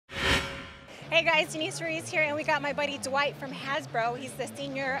Hey guys, Denise Ruiz here, and we got my buddy Dwight from Hasbro. He's the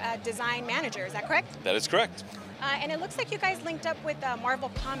senior design manager, is that correct? That is correct. And it looks like you guys linked up with Marvel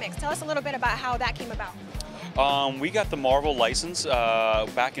Comics. Tell us a little bit about how that came about. We got the Marvel license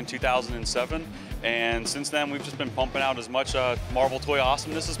back in 2007, and since then we've just been pumping out as much Marvel toy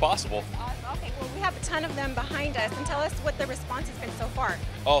awesomeness as possible. Okay, well we have a ton of them behind us, and tell us what the response has been so far.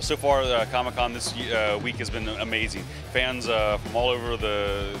 Oh, so far Comic-Con this week has been amazing. Fans from all over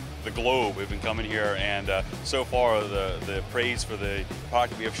the globe have been coming here, and so far the praise for the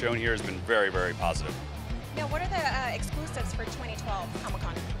product we have shown here has been very, very positive. Now, what are the exclusives for 2012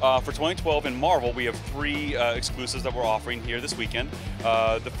 Comic-Con? For 2012 in Marvel, we have 3 exclusives that we're offering here this weekend.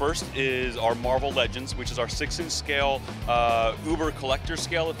 The first is our Marvel Legends, which is our 6-inch scale Uber collector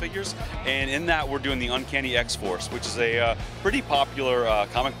scale of figures. And in that, we're doing the Uncanny X-Force, which is a pretty popular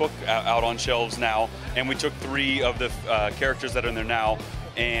comic book out on shelves now. And we took 3 of the characters that are in there now,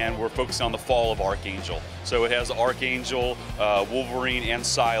 and we're focusing on the fall of Archangel. So it has Archangel, Wolverine, and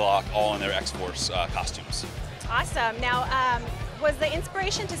Psylocke all in their X-Force costumes. Awesome. Now, was the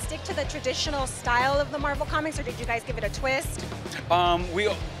inspiration to stick to the traditional style of the Marvel Comics, or did you guys give it a twist?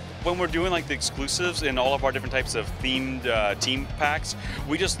 When we're doing like the exclusives in all of our different types of themed team packs,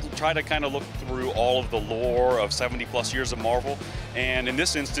 we just try to kind of look through all of the lore of 70+ years of Marvel. And in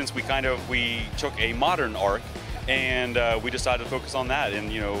this instance, we took a modern arc, and we decided to focus on that.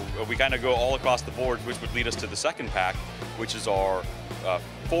 And we kind of go all across the board, which would lead us to the second pack, which is our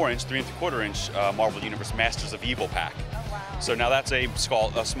 4-inch, 3 3/4-inch Marvel Universe Masters of Evil pack. Oh, wow. So now that's a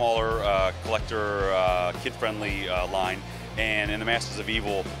smaller collector, kid-friendly line. And in the Masters of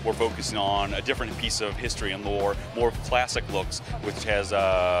Evil, we're focusing on a different piece of history and lore, more classic looks, which has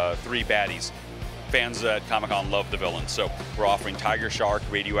 3 baddies. Fans at Comic-Con love the villains, so we're offering Tiger Shark,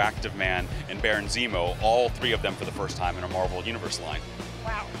 Radioactive Man, and Baron Zemo, all 3 of them for the first time in our Marvel Universe line.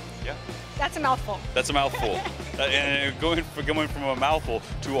 Wow. Yeah. That's a mouthful. That's a mouthful. And going from a mouthful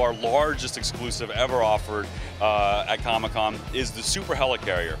to our largest exclusive ever offered at Comic-Con is the Super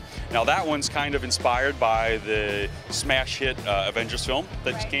Helicarrier. Now that one's kind of inspired by the Smash Hit Avengers film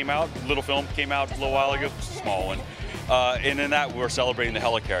that came out. Little film came out a little while ago, small one. And in that, we're celebrating the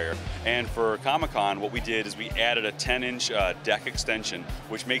Helicarrier. And for Comic-Con, what we did is we added a 10-inch deck extension,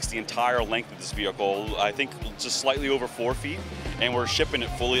 which makes the entire length of this vehicle, I think, just slightly over 4 feet. And we're shipping it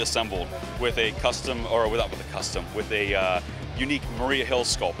fully assembled with a with a unique Maria Hill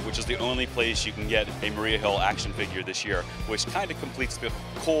sculpt, which is the only place you can get a Maria Hill action figure this year, which kind of completes the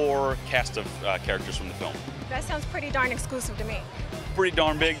core cast of characters from the film. That sounds pretty darn exclusive to me. Pretty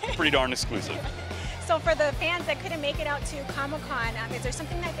darn big, pretty darn exclusive. So for the fans that couldn't make it out to Comic-Con, is there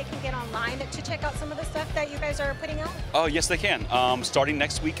something that they can get online to check out some of the stuff that you guys are putting out? Oh, yes, they can. Starting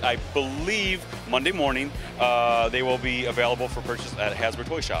next week, I believe, Monday morning, they will be available for purchase at Hasbro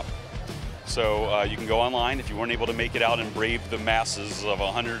Toy Shop. So you can go online if you weren't able to make it out and brave the masses of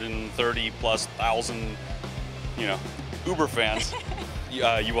 130,000+, Uber fans.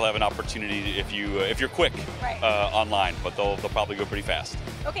 You will have an opportunity if you're quick online, but they'll probably go pretty fast.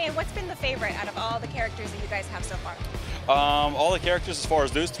 Okay, and what's been the favorite out of all the characters that you guys have so far? All the characters as far as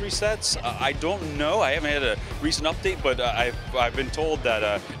those 3 sets, I don't know. I haven't had a recent update, but I've been told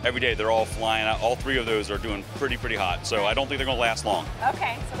that every day they're all flying out. All 3 of those are doing pretty hot, so I don't think they're going to last long.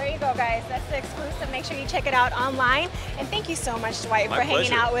 Okay, so there you go, guys. That's the exclusive. Make sure you check it out online. And thank you so much, Dwight, for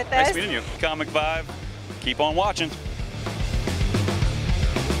hanging out with us. Nice meeting you. Comic Vibe, keep on watching.